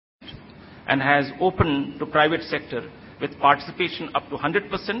and has opened to private sector with participation up to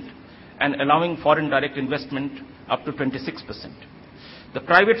 100% and allowing foreign direct investment up to 26%. The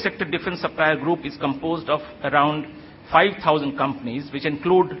private sector defense supplier group is composed of around 5,000 companies, which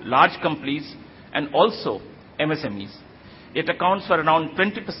include large companies and also MSMEs. It accounts for around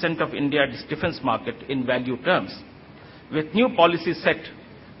 20% of India's defense market in value terms. With new policies set,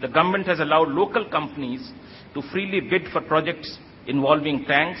 the government has allowed local companies to freely bid for projects involving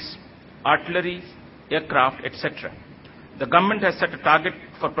tanks, artillery, aircraft, etc. The government has set a target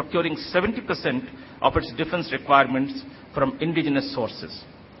for procuring 70% of its defense requirements from indigenous sources.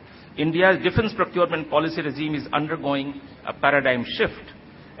 India's defense procurement policy regime is undergoing a paradigm shift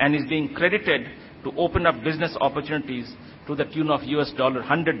and is being credited to open up business opportunities to the tune of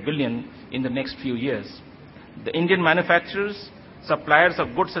 $100 billion in the next few years. The Indian manufacturers, suppliers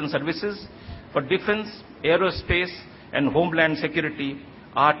of goods and services for defense, aerospace, and homeland security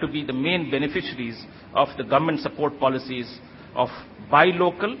are to be the main beneficiaries of the government support policies of buy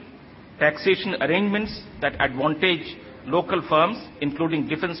local, taxation arrangements that advantage local firms, including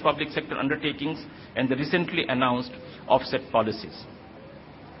defense public sector undertakings, and the recently announced offset policies.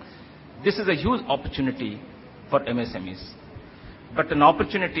 This is a huge opportunity for MSMEs, but an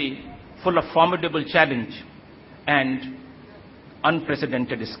opportunity full of formidable challenge and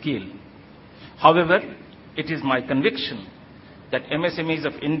unprecedented scale. However, it is my conviction that MSMEs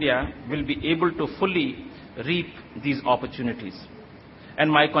of India will be able to fully reap these opportunities. And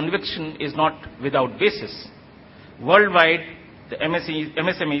my conviction is not without basis. Worldwide, the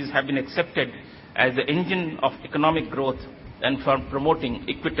MSMEs have been accepted as the engine of economic growth and for promoting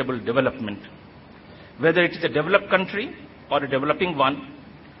equitable development. Whether it is a developed country or a developing one,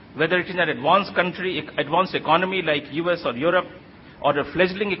 whether it is an advanced country, advanced economy like US or Europe, or a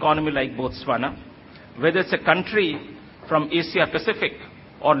fledgling economy like Botswana, whether it's a country from Asia Pacific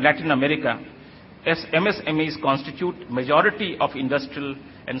or Latin America, MSMEs constitute majority of industrial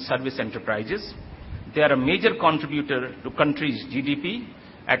and service enterprises. They are a major contributor to country's GDP,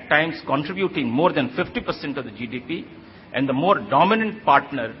 at times contributing more than 50% of the GDP, and the more dominant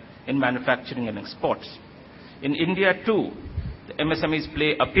partner in manufacturing and exports. In India too, the MSMEs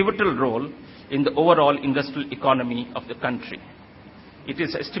play a pivotal role in the overall industrial economy of the country. It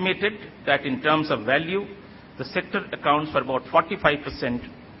is estimated that in terms of value, the sector accounts for about 45%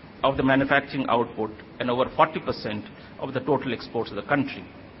 of the manufacturing output and over 40% of the total exports of the country.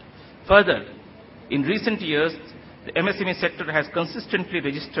 Further, in recent years, the MSME sector has consistently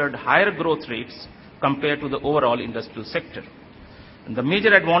registered higher growth rates compared to the overall industrial sector. And the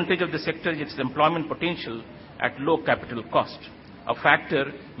major advantage of the sector is its employment potential at low capital cost, a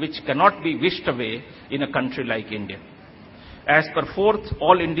factor which cannot be wished away in a country like India. As per 4th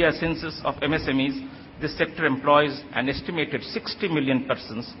All India Census of MSMEs, this sector employs an estimated 60 million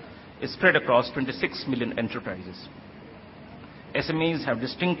persons spread across 26 million enterprises. SMEs have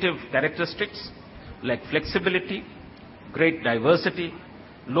distinctive characteristics like flexibility, great diversity,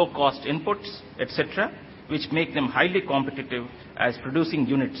 low-cost inputs, etc., which make them highly competitive as producing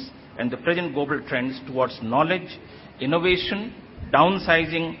units, and the present global trends towards knowledge, innovation,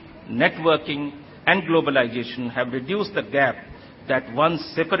 downsizing, networking, and globalization have reduced the gap that once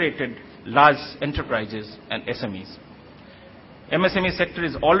separated large enterprises and SMEs. MSME sector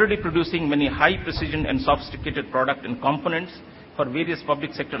is already producing many high-precision and sophisticated product and components for various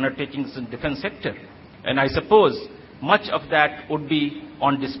public sector undertakings in defense sector. And I suppose much of that would be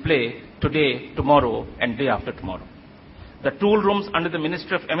on display today, tomorrow, and day after tomorrow. The tool rooms under the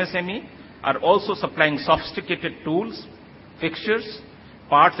Ministry of MSME are also supplying sophisticated tools, fixtures,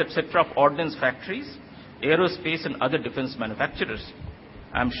 parts, etc. of ordnance factories, aerospace, and other defense manufacturers.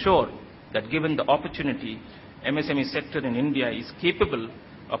 I am sure that given the opportunity, MSME sector in India is capable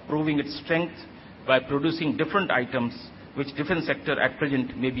of proving its strength by producing different items which defense sector at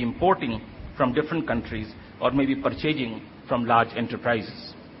present may be importing from different countries or may be purchasing from large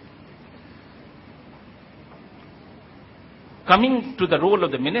enterprises. Coming to the role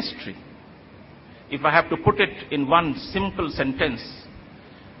of the ministry, if I have to put it in one simple sentence,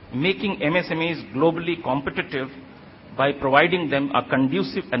 making MSMEs globally competitive by providing them a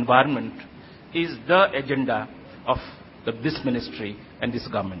conducive environment is the agenda of this ministry and this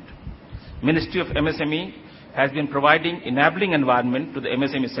government. Ministry of MSME has been providing enabling environment to the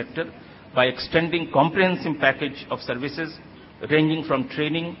MSME sector by extending comprehensive package of services ranging from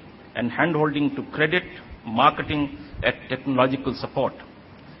training and handholding to credit, marketing, and technological support.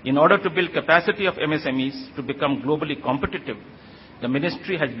 In order to build capacity of MSMEs to become globally competitive, the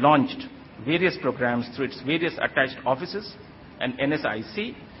ministry has launched various programs through its various attached offices and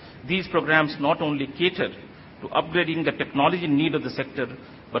NSIC. These programs not only cater to upgrading the technology need of the sector,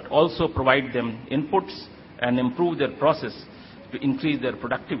 but also provide them inputs and improve their process to increase their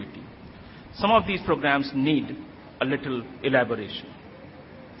productivity. Some of these programs need a little elaboration.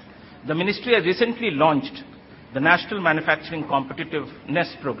 The ministry has recently launched the National Manufacturing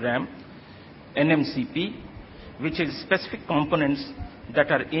Competitiveness Program, NMCP, which is specific components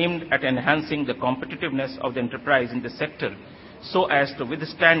that are aimed at enhancing the competitiveness of the enterprise in the sector so as to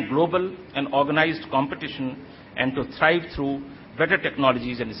withstand global and organized competition and to thrive through better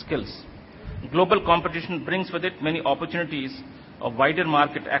technologies and skills. Global competition brings with it many opportunities of wider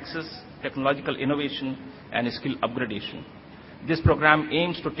market access, technological innovation, and skill upgradation. This program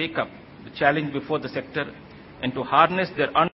aims to take up the challenge before the sector and to harness their